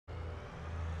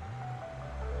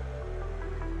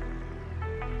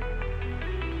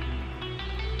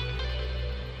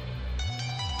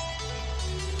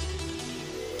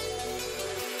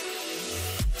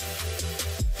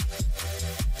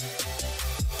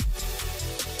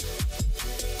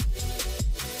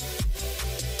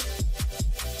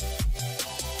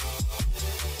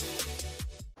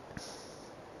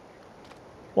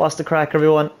What's the crack,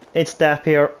 everyone? It's Dap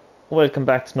here. Welcome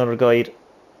back to another guide.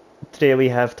 Today we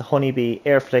have the HoneyBee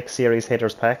AirFLEX series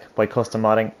headers pack by Custom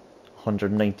Modding,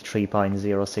 193.06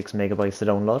 megabytes to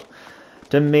download.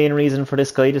 The main reason for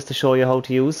this guide is to show you how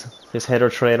to use this header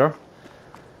trailer.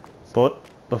 But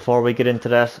before we get into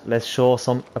that, let's show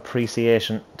some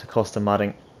appreciation to Custom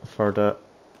Modding for the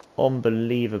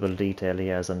unbelievable detail he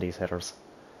has on these headers.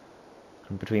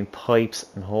 And between pipes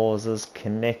and hoses,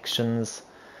 connections,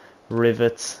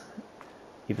 rivets,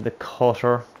 even the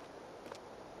cutter.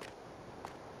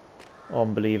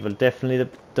 Unbelievable. Definitely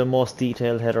the most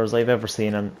detailed headers I've ever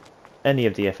seen on any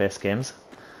of the FS games.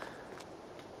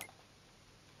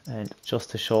 And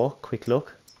just to show, quick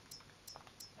look.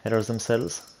 Headers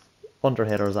themselves. Under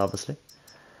headers obviously.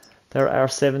 There are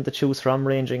 7 to choose from,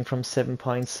 ranging from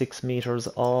 7.6 meters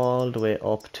all the way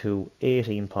up to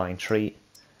 18.3.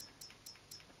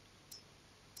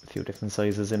 A few different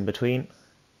sizes in between.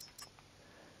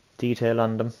 Detail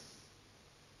on them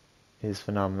is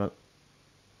phenomenal.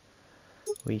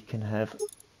 We can have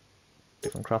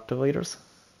different crop dividers,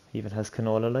 even has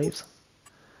canola lives.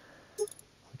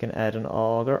 We can add an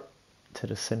auger to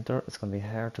the center. It's going to be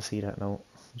hard to see that now,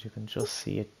 but you can just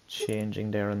see it changing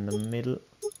there in the middle.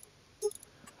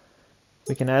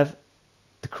 We can have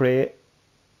the Cray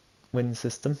wind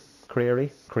system,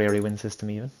 Crary wind system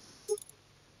even.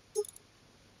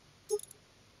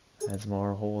 Adds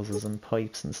more hoses and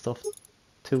pipes and stuff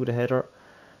to the header,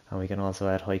 and we can also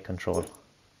add height control.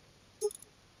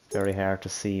 Very hard to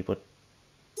see, but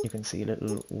you can see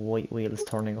little white wheels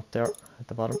turning up there at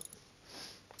the bottom.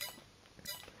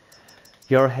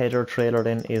 Your header trailer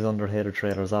then is under header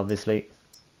trailers, obviously.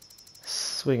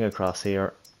 Swing across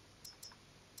here,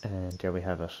 and there we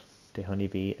have it. The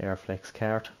HoneyBee AirFLEX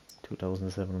cart,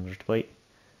 2,700 byte.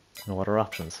 No other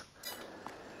options.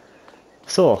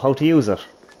 So, how to use it?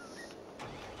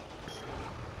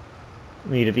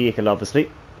 We need a vehicle,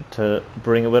 obviously, to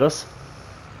bring it with us.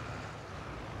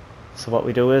 So what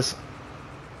we do is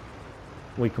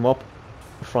we come up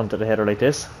front of the header like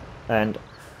this, and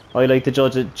I like to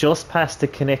judge it just past the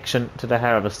connection to the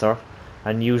harvester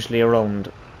and usually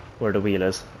around where the wheel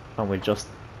is, and we'll just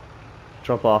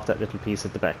drop off that little piece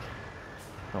at the back.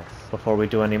 Now, before we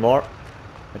do any more,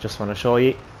 I just want to show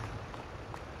you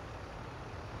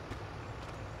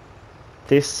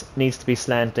this needs to be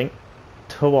slanting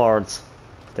towards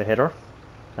the header,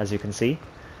 as you can see,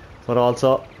 but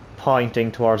also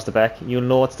pointing towards the back. You'll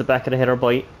know it's the back of the header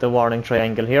by the warning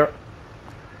triangle here,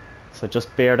 so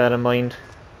just bear that in mind.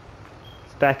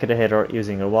 Back of the header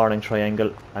using a warning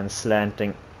triangle and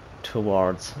slanting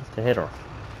towards the header.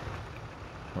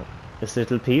 Now, this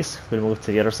little piece will move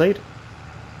to the other side.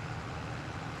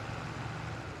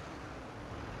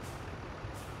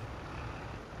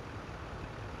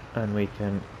 And we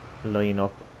can line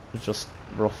up just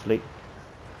roughly.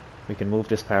 We can move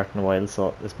this part in a while,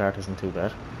 so this part isn't too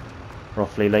bad.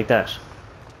 Roughly like that.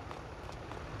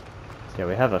 There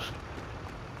we have it.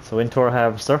 So into our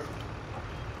harvester.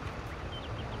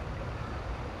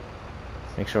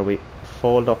 Make sure we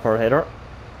fold up our header,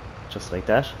 just like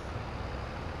that.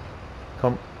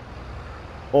 Come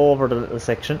over the little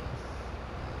section,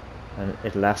 and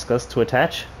it'll ask us to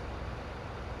attach.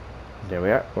 There we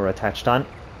are, we're attached on.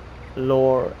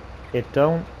 Lower it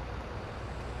down,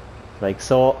 like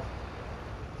so.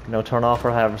 Now turn off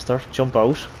our harvester, jump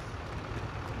out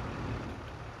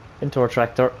into our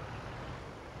tractor,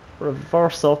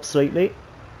 reverse up slightly,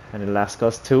 and it'll ask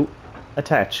us to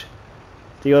attach.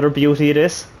 The other beauty of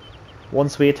this,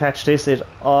 once we attach this, it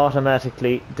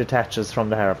automatically detaches from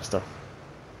the harvester,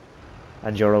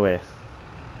 and you're away,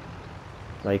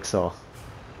 like so.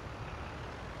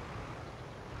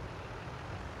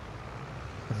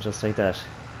 And just like that.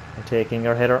 And taking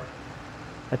our header,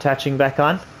 attaching back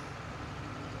on.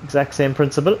 Exact same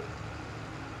principle.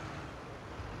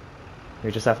 We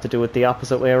just have to do it the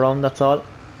opposite way around, that's all.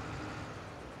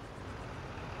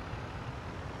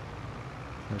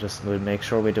 And we'll make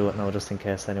sure we do it now just in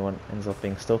case anyone ends up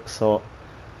being stuck. So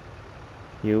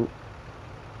wrong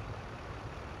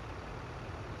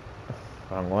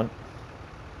one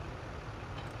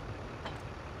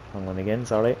again,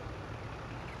 sorry.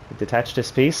 We detach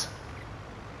this piece.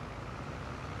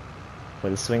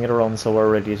 We'll swing it around so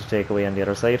we're ready to take away on the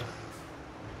other side.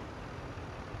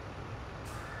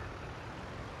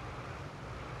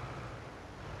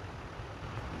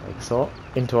 Like so,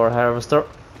 into our harvester.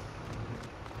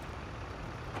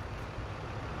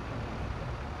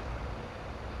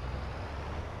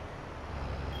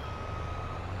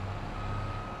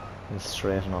 And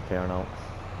straighten up here now.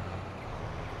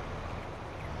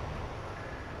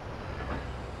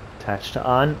 Attached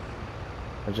on.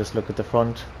 I'll just look at the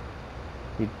front.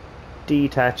 We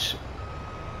detach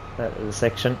that little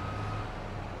section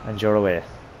and you're away.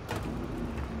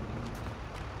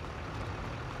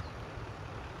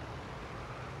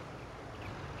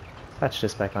 Attach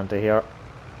this back onto here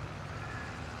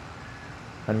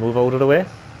and move out of the way,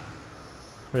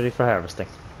 ready for harvesting.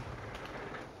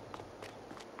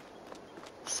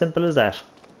 Simple as that.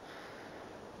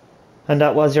 And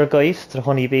that was your guide to the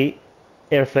HoneyBee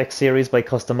AirFLEX series by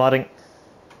Custom Modding.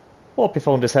 Hope you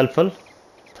found this helpful.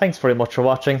 Thanks very much for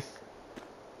watching.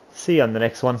 See you on the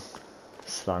next one.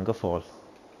 Slán go fóill.